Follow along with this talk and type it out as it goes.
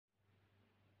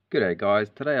G'day guys,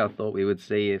 today I thought we would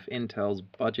see if Intel's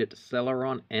budget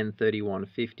Celeron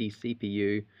N3150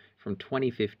 CPU from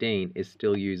 2015 is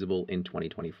still usable in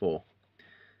 2024.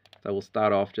 So we'll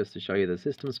start off just to show you the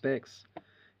system specs.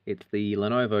 It's the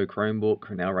Lenovo Chromebook,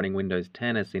 now running Windows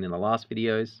 10 as seen in the last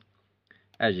videos.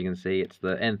 As you can see, it's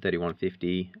the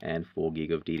N3150 and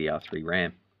 4GB of DDR3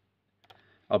 RAM.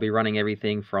 I'll be running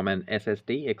everything from an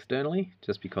SSD externally,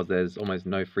 just because there's almost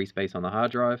no free space on the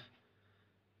hard drive.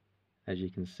 As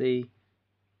you can see,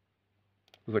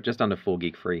 we've got just under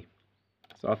 4GB free.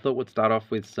 So I thought we'd start off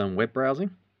with some web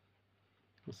browsing.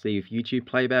 We'll see if YouTube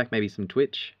Playback, maybe some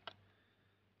Twitch,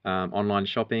 online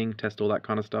shopping, test all that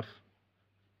kind of stuff.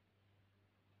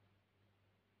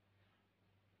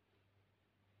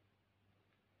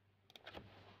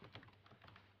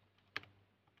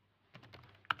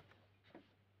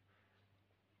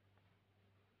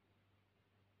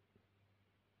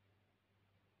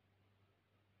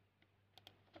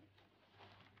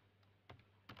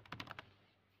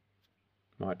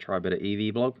 Might try a bit of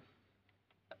EV blog.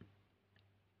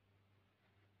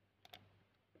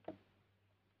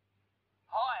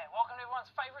 Hi, welcome to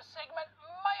everyone's favourite segment,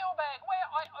 Mailbag, where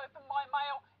I open my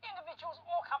mail. Individuals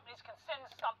or companies can send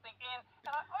something in,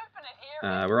 and I open it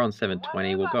here. We're on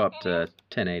 720, we'll go up to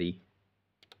 1080.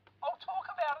 I'll talk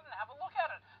about it and have a look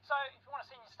at it. So if you want to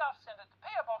send your stuff, send it to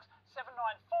PO Box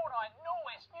 7949,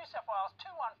 Norwest, New South Wales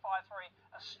 2153,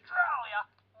 Australia,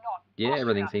 not Yeah, Austria.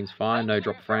 everything seems fine, no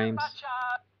drop frames.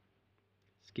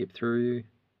 Skip through.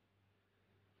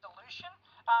 Solution,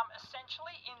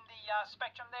 essentially in the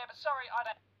spectrum there, but sorry, I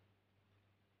don't.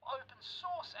 Open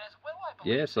source as well, I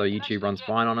believe. Yeah, so YouTube runs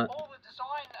fine on it. All the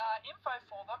design info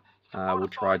for them. We'll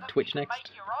try Twitch next.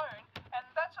 Make your own and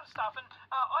that sort of stuff. And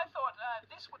I thought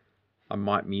this would. I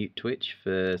might mute Twitch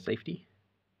for safety.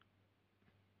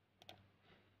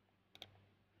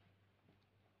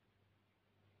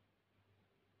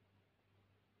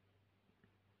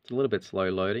 It's a little bit slow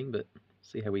loading, but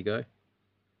see how we go.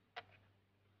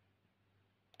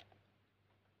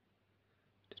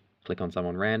 Just click on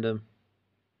someone random.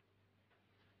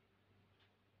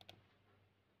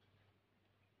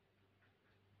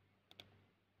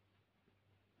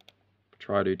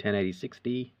 Try to do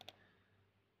 1080-60.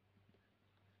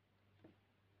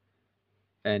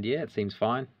 And yeah, it seems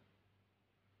fine.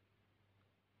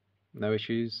 No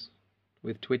issues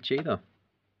with Twitch either.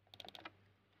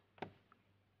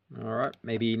 Alright,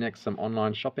 maybe next some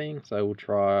online shopping. So we'll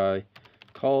try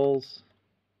Coles.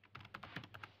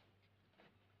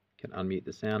 Can unmute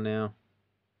the sound now.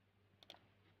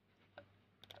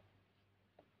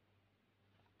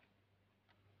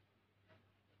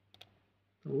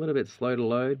 A little bit slow to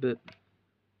load, but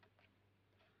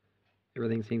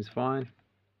everything seems fine.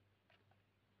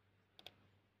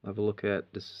 Have a look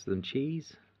at just some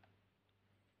cheese.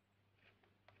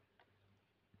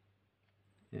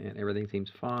 And everything seems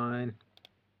fine.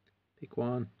 Pick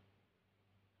one.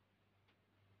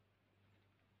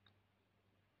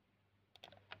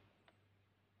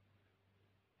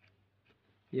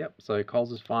 Yep, so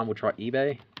Coles is fine. We'll try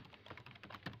eBay.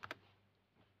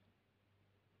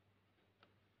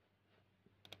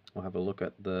 We'll have a look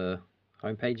at the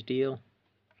homepage deal.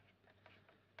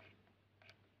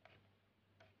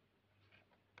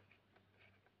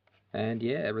 And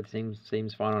yeah, everything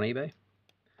seems fine on eBay.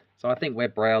 So I think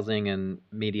web browsing and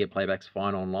media playback's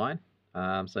fine online.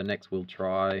 So next we'll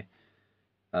try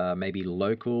maybe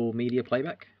local media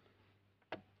playback.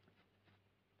 I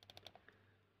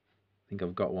think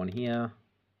I've got one here.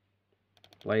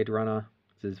 Blade Runner.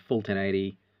 This is full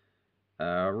 1080.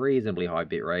 Reasonably high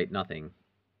bitrate. Nothing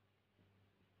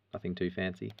too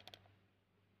fancy.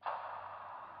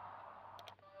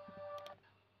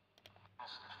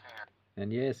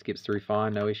 And yeah, skips through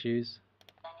fine, no issues.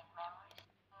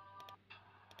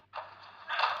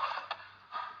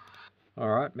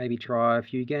 Alright, maybe try a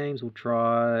few games. We'll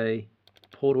try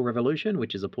Portal Revolution,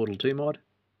 which is a Portal 2 mod.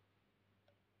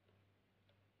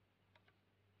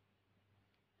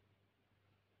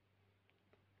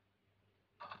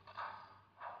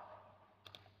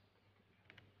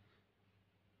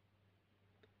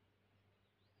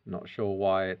 Not sure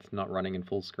why it's not running in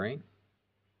full screen.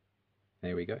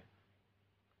 There we go.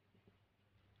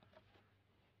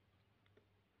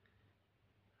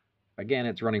 Again,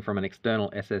 it's running from an external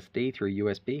SSD through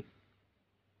USB.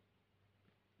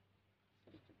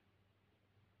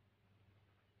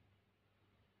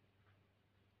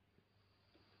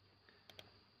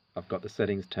 I've got the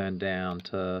settings turned down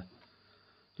to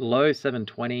low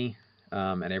 720,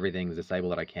 and everything's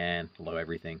disabled that I can. Low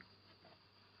everything.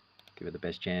 Give it the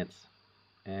best chance.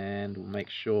 And we'll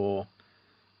make sure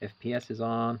FPS is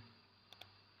on.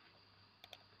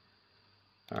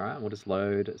 Alright, we'll just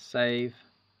load save.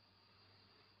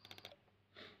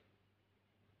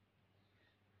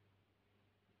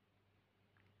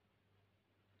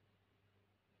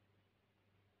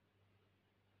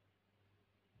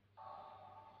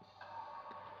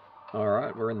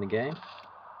 Alright, we're in the game.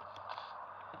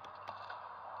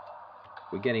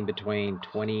 We're getting between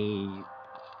 20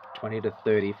 to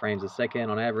 30 frames a second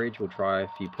on average. We'll try a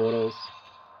few portals.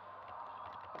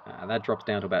 That drops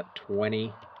down to about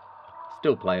 20.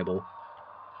 Still playable.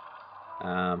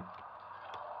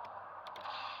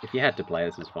 If you had to play,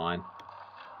 this is fine.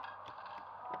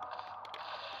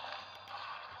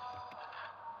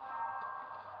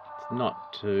 It's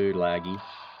not too laggy.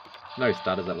 No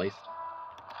stutters at least.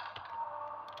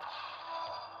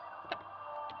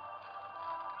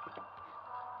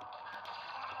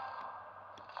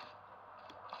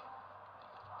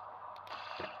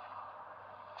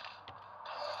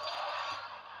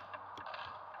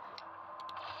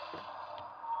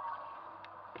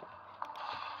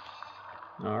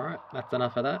 Alright, that's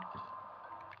enough of that.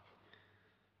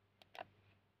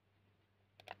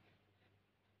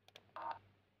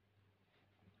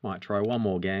 Might try one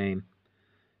more game.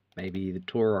 Maybe the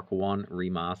Turok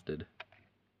Remastered.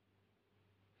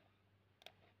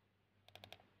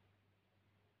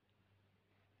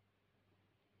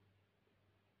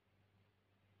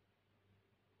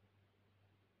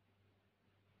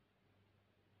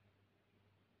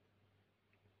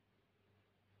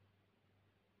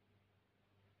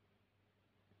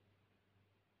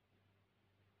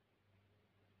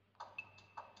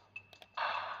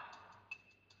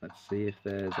 Let's see if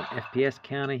there's an FPS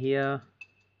counter here.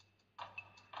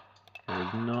 There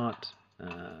is not.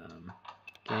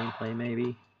 Gameplay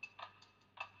maybe.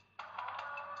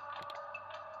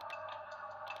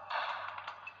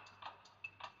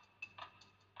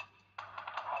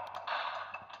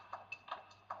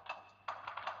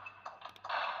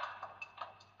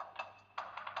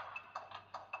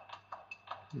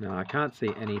 No, I can't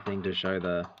see anything to show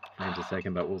the frames a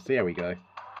second, but we'll see how we go.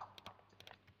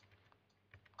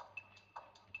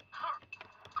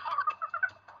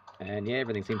 And yeah,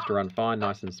 everything seems to run fine,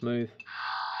 nice and smooth.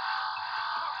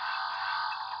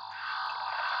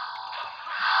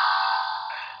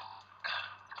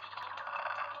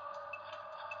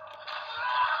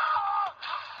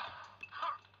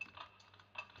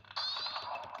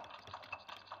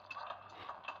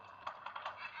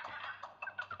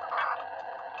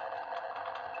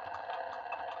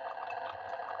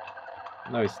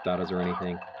 No stutters or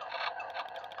anything.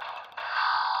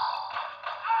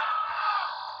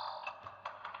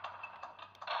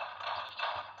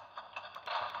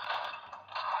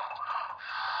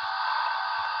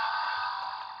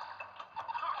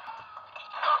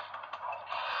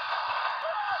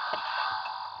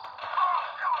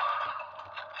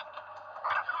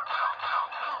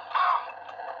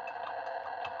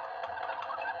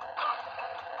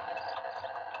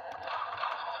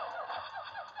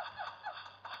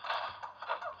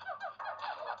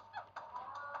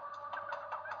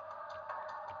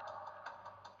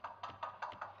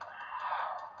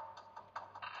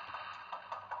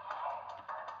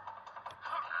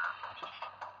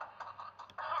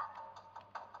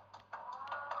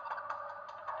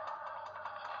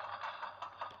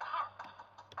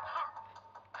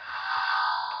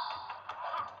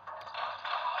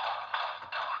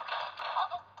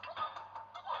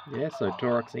 Yeah, so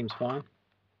Turok seems fine.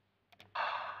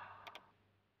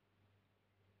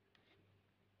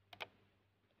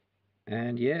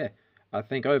 And yeah, I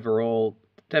think overall,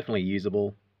 definitely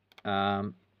usable.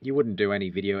 You wouldn't do any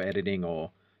video editing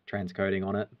or transcoding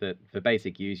on it, but for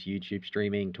basic use, YouTube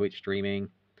streaming, Twitch streaming,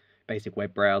 basic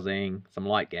web browsing, some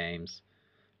light games,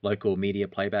 local media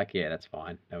playback, yeah, that's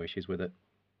fine. No issues with it.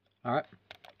 Alright,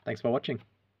 thanks for watching.